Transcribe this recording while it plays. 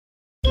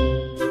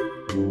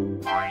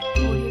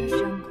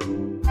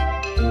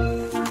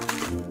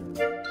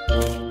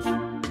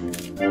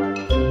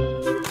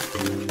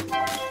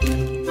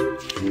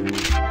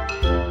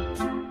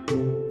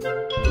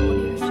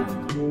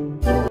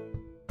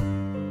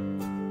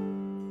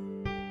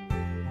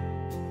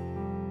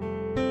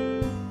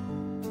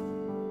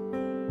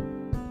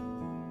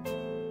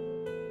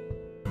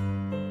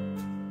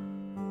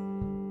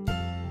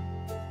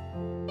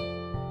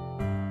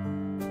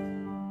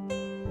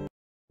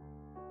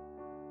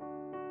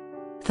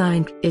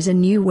Thync is a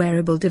new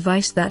wearable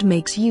device that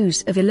makes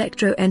use of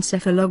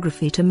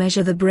electroencephalography to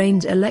measure the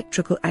brain's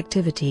electrical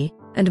activity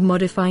and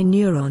modify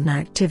neuron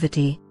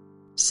activity.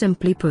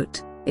 Simply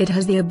put, it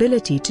has the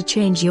ability to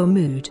change your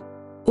mood.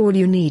 All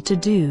you need to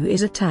do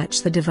is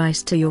attach the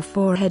device to your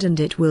forehead and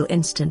it will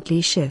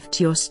instantly shift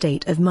your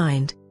state of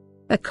mind.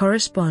 A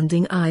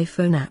corresponding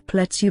iPhone app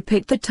lets you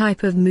pick the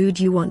type of mood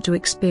you want to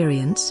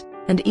experience,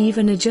 and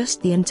even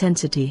adjust the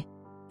intensity.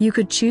 You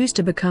could choose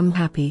to become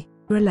happy,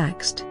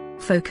 relaxed,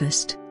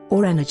 focused,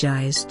 or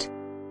energized.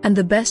 And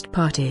the best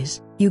part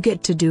is, you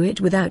get to do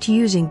it without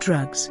using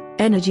drugs,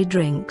 energy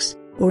drinks,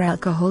 or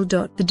alcohol.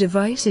 The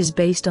device is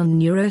based on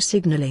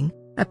neuro-signalling,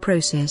 a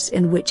process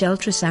in which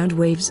ultrasound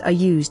waves are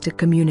used to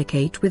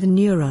communicate with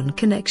neuron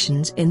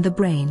connections in the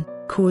brain,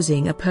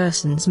 causing a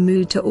person's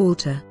mood to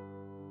alter.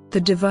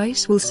 The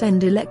device will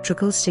send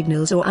electrical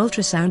signals or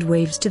ultrasound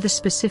waves to the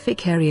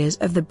specific areas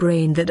of the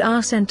brain that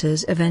are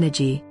centers of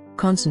energy,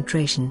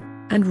 concentration,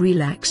 and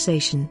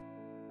relaxation.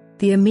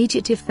 The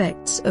immediate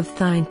effects of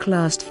Thync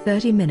last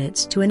 30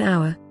 minutes to an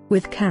hour,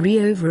 with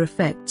carryover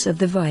effects of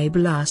the vibe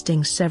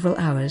lasting several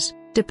hours,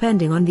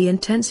 depending on the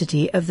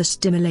intensity of the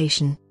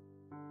stimulation.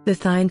 The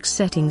Thync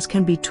settings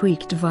can be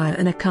tweaked via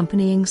an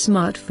accompanying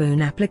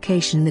smartphone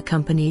application. The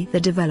company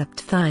that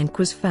developed Thync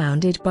was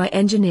founded by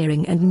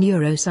engineering and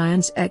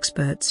neuroscience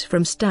experts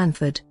from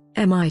Stanford,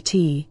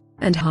 MIT,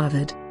 and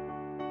Harvard.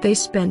 They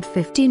spent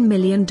 $15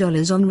 million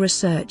on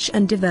research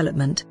and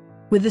development,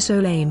 with the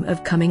sole aim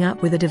of coming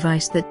up with a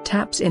device that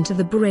taps into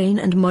the brain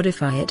and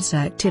modify its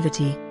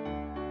activity.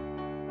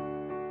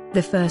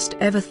 The first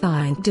ever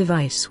Thync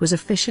device was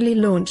officially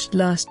launched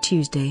last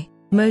Tuesday,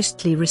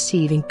 mostly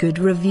receiving good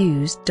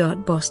reviews.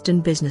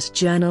 Boston Business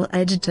Journal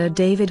editor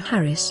David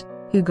Harris,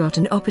 who got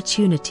an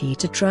opportunity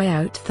to try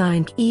out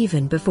Thync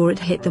even before it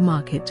hit the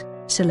market,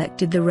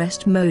 selected the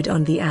rest mode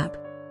on the app.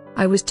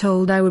 "I was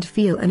told I would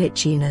feel an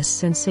itchiness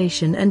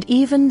sensation and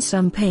even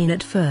some pain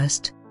at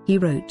first," he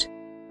wrote.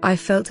 "I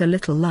felt a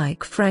little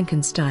like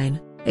Frankenstein,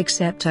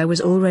 except I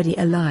was already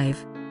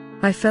alive.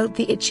 I felt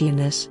the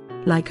itchiness,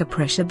 like a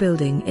pressure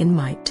building in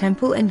my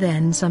temple and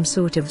then some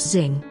sort of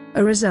zing,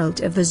 a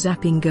result of the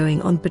zapping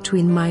going on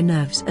between my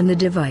nerves and the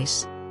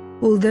device."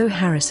 Although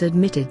Harris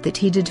admitted that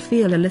he did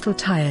feel a little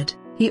tired,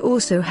 he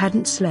also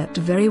hadn't slept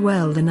very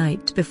well the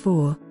night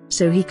before,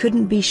 so he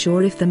couldn't be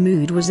sure if the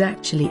mood was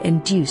actually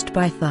induced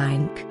by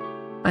Thync.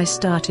 "I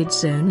started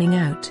zoning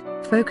out,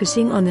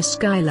 focusing on the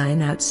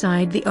skyline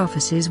outside the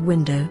office's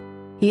window,"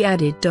 he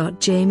added.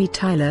 Jamie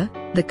Tyler,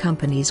 the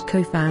company's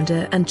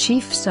co-founder and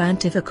chief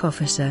scientific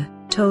officer,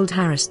 told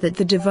Harris that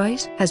the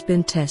device has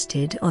been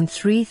tested on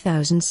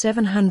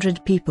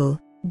 3,700 people,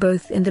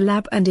 both in the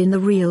lab and in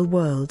the real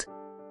world.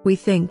 "We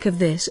think of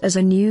this as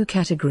a new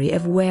category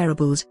of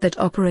wearables that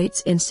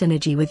operates in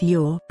synergy with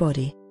your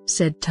body,"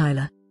 said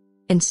Tyler.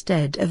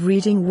 "Instead of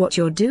reading what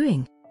you're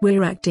doing,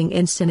 we're acting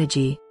in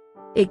synergy.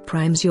 It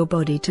primes your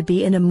body to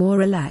be in a more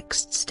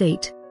relaxed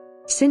state."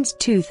 Since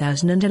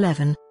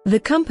 2011, the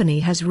company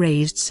has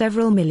raised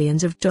several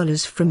millions of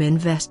dollars from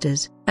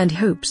investors, and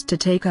hopes to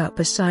take up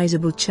a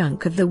sizable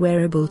chunk of the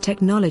wearable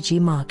technology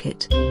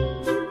market.